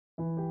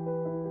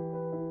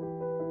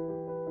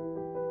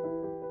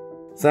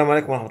Assalamu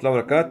alaikum wa rahmatullahi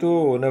wa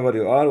barakatuh. Whenever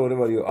you are,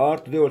 wherever you are,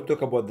 today we'll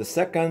talk about the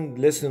second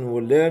lesson we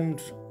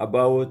learned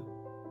about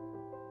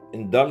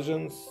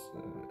indulgence,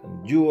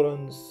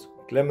 endurance,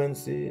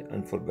 clemency,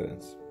 and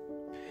forbearance.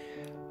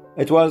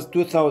 It was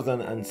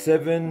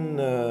 2007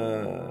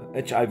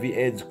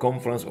 HIV/AIDS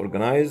conference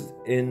organized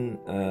in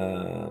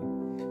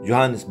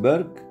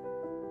Johannesburg,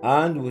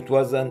 and it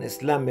was an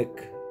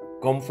Islamic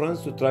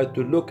conference to try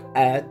to look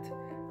at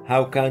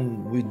how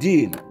can we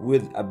deal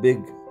with a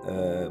big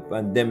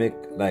pandemic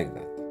like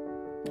that.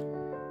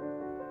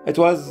 It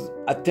was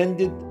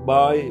attended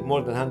by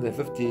more than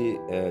 150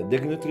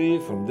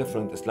 dignitaries from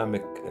different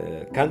Islamic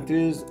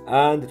countries,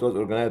 and it was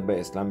organized by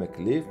Islamic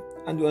Relief,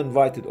 and we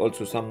invited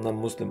also some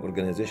non-Muslim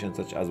organizations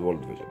such as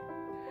World Vision.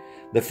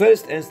 The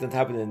first incident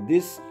happened in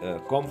this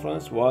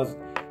conference was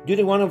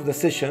during one of the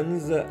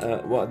sessions.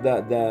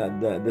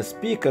 The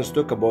speakers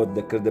talk about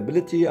the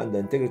credibility and the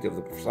integrity of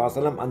the Prophet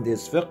ﷺ and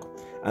his fiqh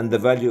and the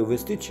value of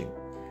his teaching.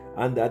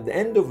 And at the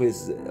end of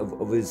his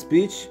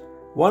speech,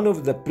 one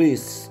of the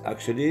priests,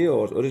 actually,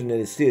 or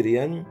originally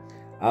Syrian,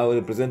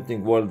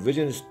 representing World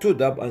Vision,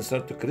 stood up and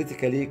started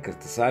critically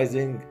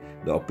criticizing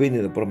the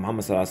opinion of Prophet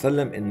Muhammad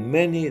ﷺ in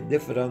many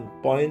different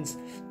points,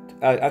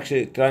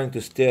 actually trying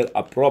to stir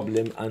a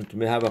problem and to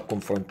have a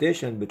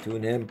confrontation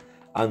between him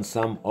and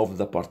some of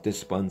the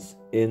participants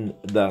in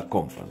the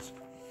conference.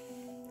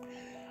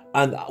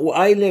 And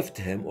we left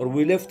him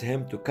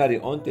to carry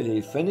on till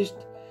he finished.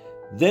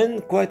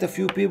 Then quite a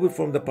few people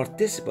from the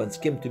participants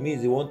came to me.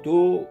 They want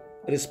to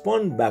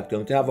respond back to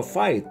him, to have a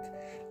fight,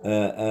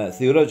 a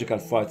theological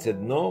fight.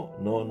 Said no.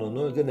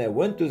 Then I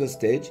went to the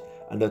stage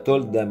and I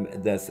told them,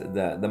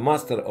 the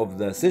master of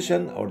the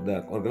session or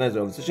the organizer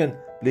of the session,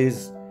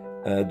 please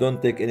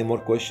don't take any more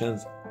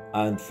questions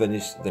and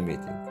finish the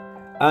meeting.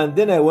 And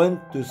then I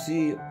went to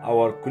see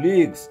our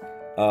colleagues,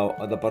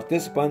 the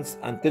participants,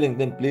 and telling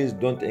them, please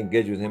don't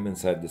engage with him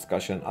inside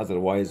discussion,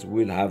 otherwise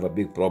we'll have a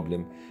big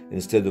problem,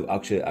 instead of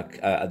actually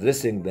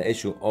addressing the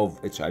issue of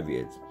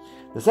HIV/AIDS.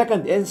 The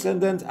second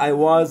incident, I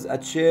was a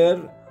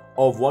chair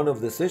of one of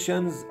the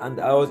sessions, and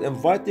I was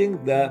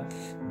inviting the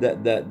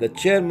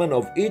chairman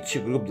of each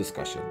group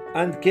discussion,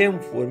 and came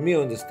for me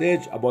on the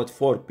stage about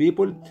 4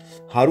 people: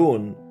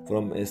 Harun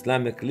from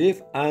Islamic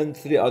Relief and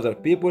 3 other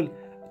people,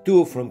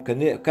 2 from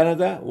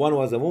Canada, one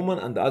was a woman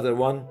and the other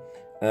one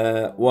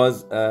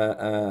was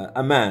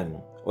a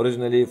man,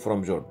 originally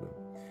from Jordan.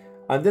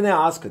 And then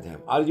I asked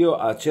him, are you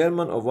a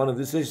chairman of one of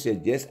these? He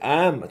said, yes,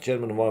 I am a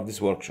chairman of one of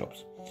these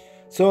workshops.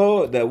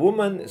 So the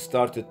woman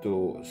started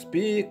to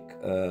speak.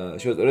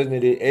 She was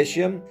originally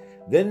Asian.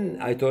 Then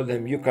I told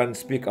him, you can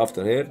speak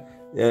after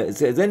her.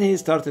 So then he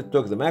started to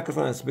talk the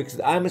microphone and speak.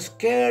 Said, I'm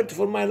scared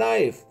for my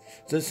life.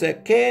 Since I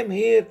came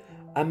here,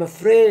 I'm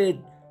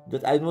afraid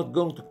that I'm not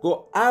going to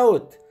go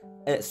out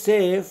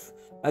safe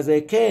as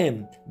I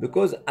came,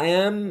 because I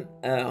am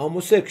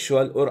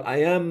homosexual or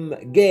I am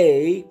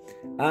gay,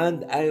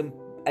 and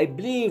I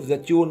believe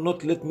that you will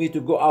not let me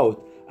to go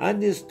out.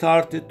 And he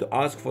started to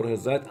ask for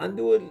his right, and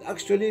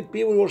actually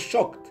people were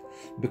shocked,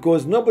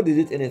 because nobody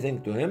did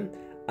anything to him,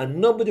 and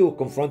nobody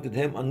confronted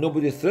him, and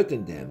nobody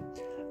threatened him.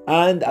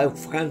 And I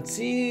can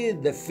see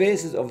the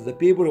faces of the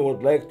people who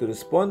would like to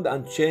respond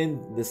and change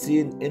the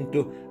scene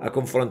into a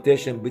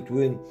confrontation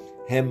between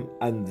him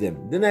and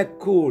them. Then I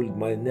cooled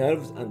my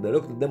nerves and I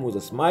looked at them with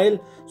a smile.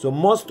 So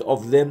most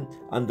of them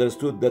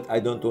understood that I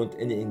don't want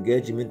any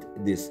engagement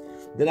in this.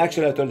 Then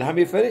actually I told him, have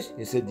you finished?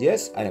 He said,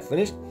 yes, I have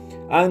finished.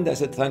 And I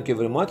said, thank you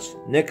very much.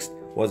 Next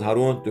was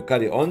Harun to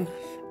carry on.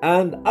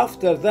 And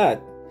after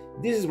that,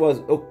 this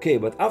was okay,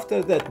 but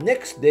after that,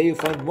 next day, you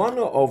find one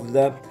of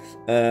the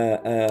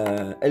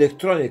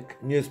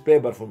electronic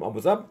newspaper from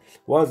Abu Dhabi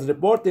was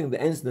reporting the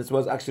incident,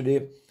 was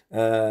actually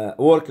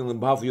working on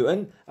behalf of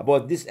UN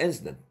about this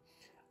incident.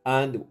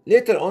 And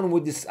later on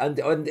with this, and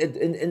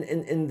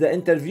in the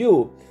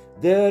interview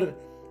there,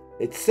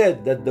 it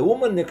said that the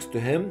woman next to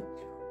him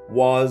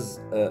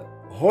was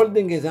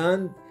holding his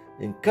hand,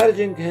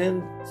 encouraging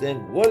him,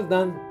 saying, well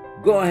done,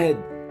 go ahead.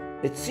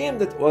 It seemed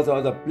that was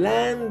a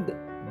planned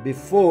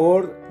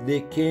before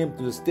they came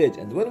to the stage.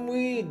 And when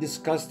we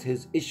discussed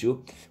his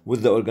issue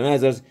with the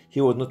organizers, he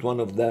was not one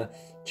of the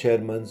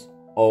chairmen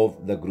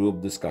of the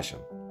group discussion.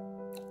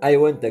 I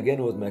went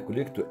again with my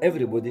colleague to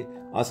everybody,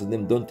 asked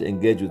them don't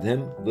engage with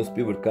him. Those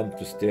people come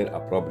to stir a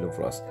problem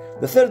for us.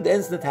 The third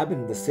incident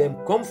happened in the same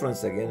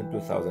conference again in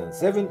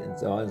 2007 in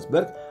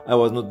Johannesburg. I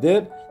was not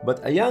there, but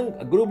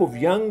a group of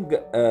young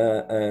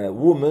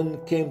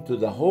women came to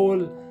the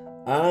hall,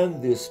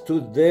 and they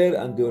stood there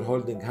and they were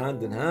holding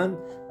hand in hand.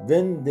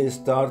 Then they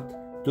start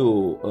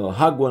to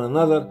hug one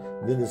another.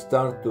 Then they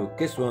start to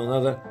kiss one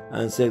another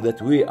and say that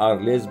we are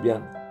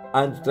lesbian,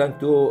 and trying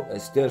to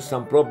stir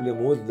some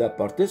problem with the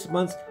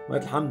participants.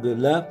 But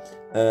alhamdulillah,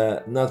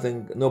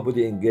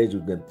 nobody engaged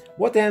with them.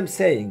 What I am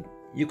saying,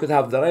 you could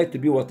have the right to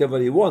be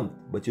whatever you want,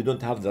 but you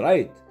don't have the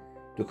right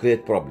to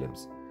create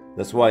problems.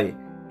 That's why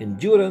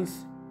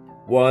endurance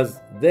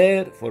was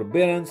there,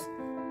 forbearance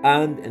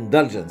and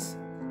indulgence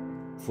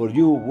for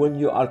you when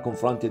you are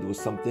confronted with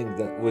something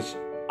that was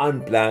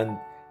unplanned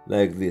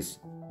like this.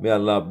 May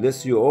Allah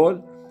bless you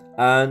all,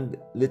 and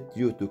let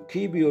you to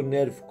keep your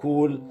nerve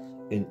cool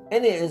in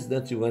any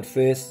incident you will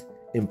face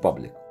in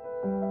public.